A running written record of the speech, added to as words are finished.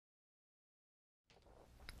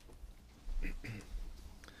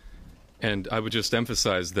And I would just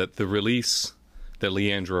emphasize that the release that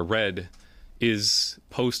Leandra read is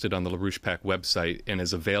posted on the LaRouche PAC website and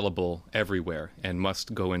is available everywhere and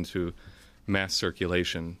must go into mass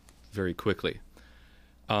circulation very quickly.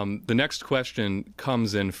 The next question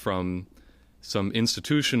comes in from some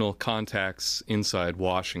institutional contacts inside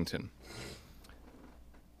Washington.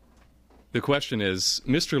 The question is,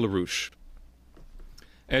 Mr. LaRouche,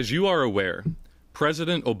 as you are aware,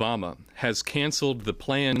 President Obama has canceled the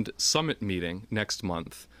planned summit meeting next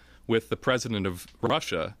month with the president of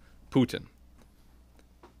Russia, Putin,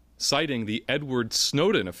 citing the Edward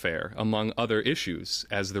Snowden affair, among other issues,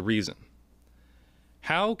 as the reason.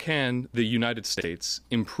 How can the United States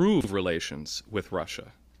improve relations with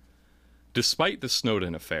Russia? Despite the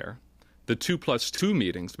Snowden affair, the 2+2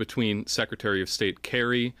 meetings between Secretary of State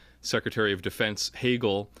Kerry, Secretary of Defense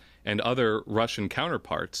Hagel, and other Russian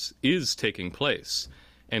counterparts is taking place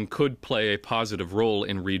and could play a positive role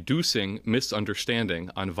in reducing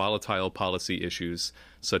misunderstanding on volatile policy issues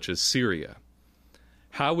such as Syria.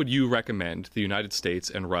 How would you recommend the United States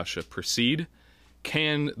and Russia proceed?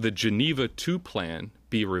 Can the Geneva-2 plan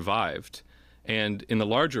be revived? And in the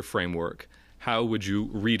larger framework, how would you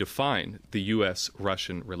redefine the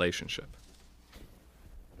U.S.-Russian relationship?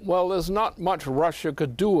 Well, there's not much Russia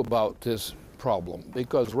could do about this problem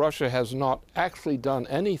because Russia has not actually done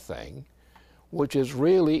anything which is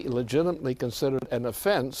really legitimately considered an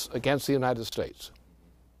offense against the United States.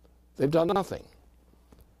 They've done nothing.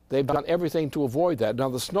 They've done everything to avoid that. Now,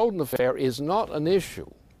 the Snowden affair is not an issue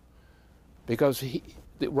because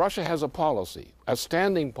Russia has a policy, a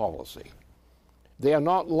standing policy. They are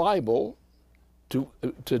not liable to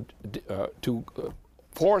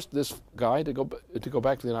force this guy to go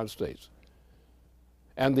back to the United States.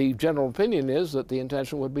 And the general opinion is that the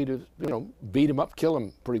intention would be to, beat him up, kill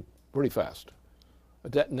him pretty fast.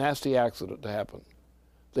 A nasty accident to happen.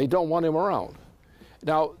 They don't want him around.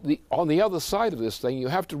 Now, on the other side of this thing, you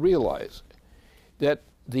have to realize that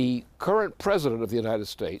the current president of the United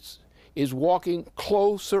States is walking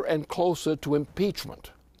closer and closer to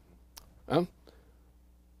impeachment.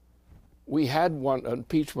 We had one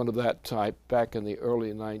impeachment of that type back in the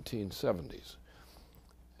early 1970s.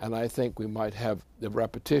 And I think we might have the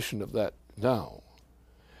repetition of that now.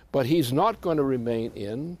 But he's not going to remain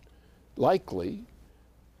in, likely,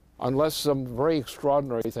 unless some very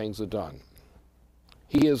extraordinary things are done.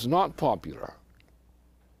 He is not popular.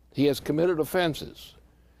 He has committed offenses.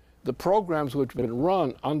 The programs which have been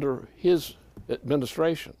run under his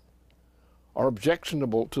administration are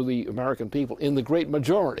objectionable to the American people in the great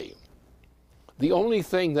majority. The only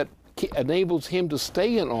thing that enables him to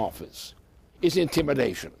stay in office is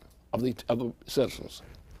intimidation of the citizens.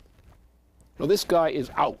 Now, this guy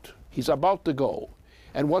is out. He's about to go.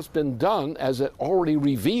 And what's been done, as it already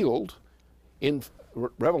revealed in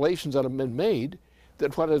revelations that have been made,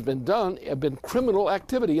 that what has been done have been criminal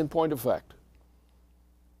activity in point of fact.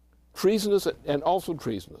 Treasonous and also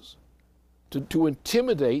treasonous. To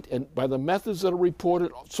intimidate, and by the methods that are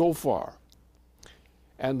reported so far.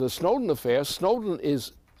 And the Snowden affair, Snowden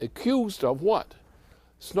is accused of what?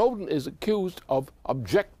 Snowden is accused of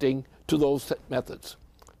objecting to those methods,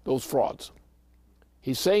 those frauds.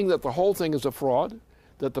 He's saying that the whole thing is a fraud,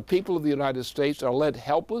 that the people of the United States are led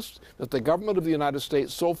helpless, that the government of the United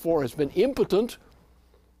States so far has been impotent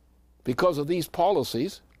because of these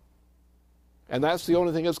policies, and that's the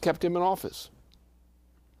only thing that's kept him in office,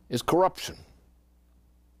 is corruption.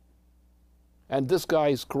 And this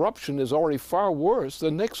guy's corruption is already far worse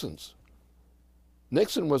than Nixon's.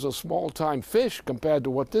 Nixon was a small-time fish compared to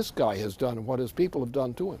what this guy has done and what his people have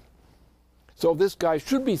done to him. So this guy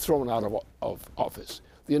should be thrown out of office.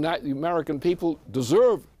 The American people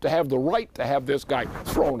deserve to have the right to have this guy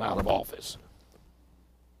thrown out of office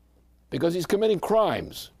because he's committing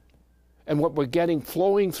crimes. And what we're getting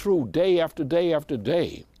flowing through day after day after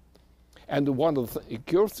day. And one of the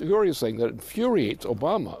curious thing that infuriates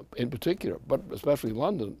Obama in particular, but especially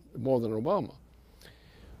London more than Obama,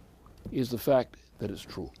 is the fact that it's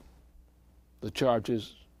true. The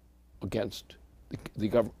charges against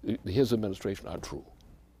his administration are true.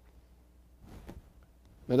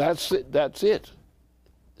 And that's it.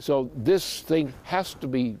 So this thing has to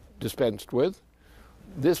be dispensed with.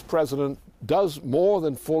 This president does more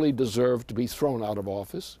than fully deserve to be thrown out of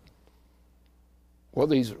office.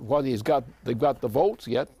 Whether they've got the votes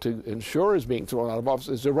yet to ensure he's being thrown out of office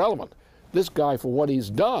is irrelevant. This guy, for what he's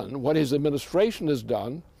done, what his administration has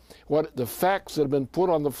done, what the facts that have been put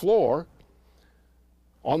on the floor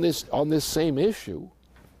on this same issue,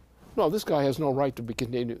 no, this guy has no right to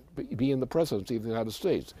be in the presidency of the United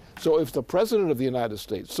States. So if the president of the United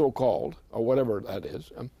States, so-called, or whatever that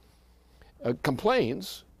is,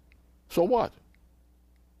 complains, So what?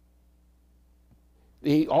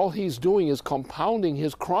 All he's doing is compounding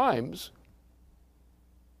his crimes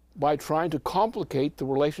by trying to complicate the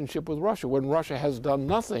relationship with Russia when Russia has done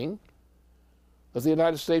nothing that the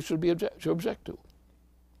United States should object to.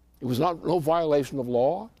 It was no violation of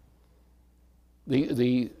law.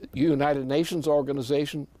 The United Nations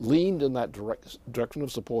organization leaned in that direction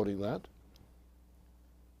of supporting that.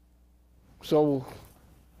 So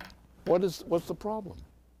what's the problem?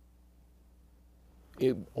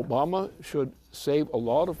 Obama should save a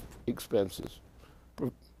lot of expenses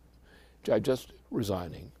by just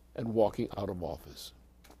resigning and walking out of office.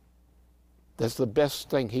 That's the best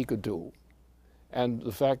thing he could do. And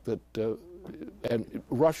the fact that and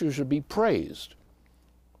Russia should be praised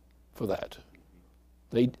for that.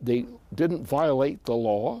 They didn't violate the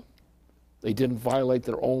law. They didn't violate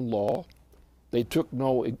their own law. They took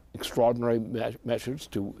no extraordinary measures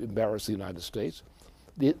to embarrass the United States.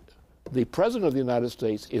 The President of the United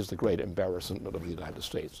States is the great embarrassment of the United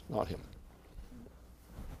States, not him.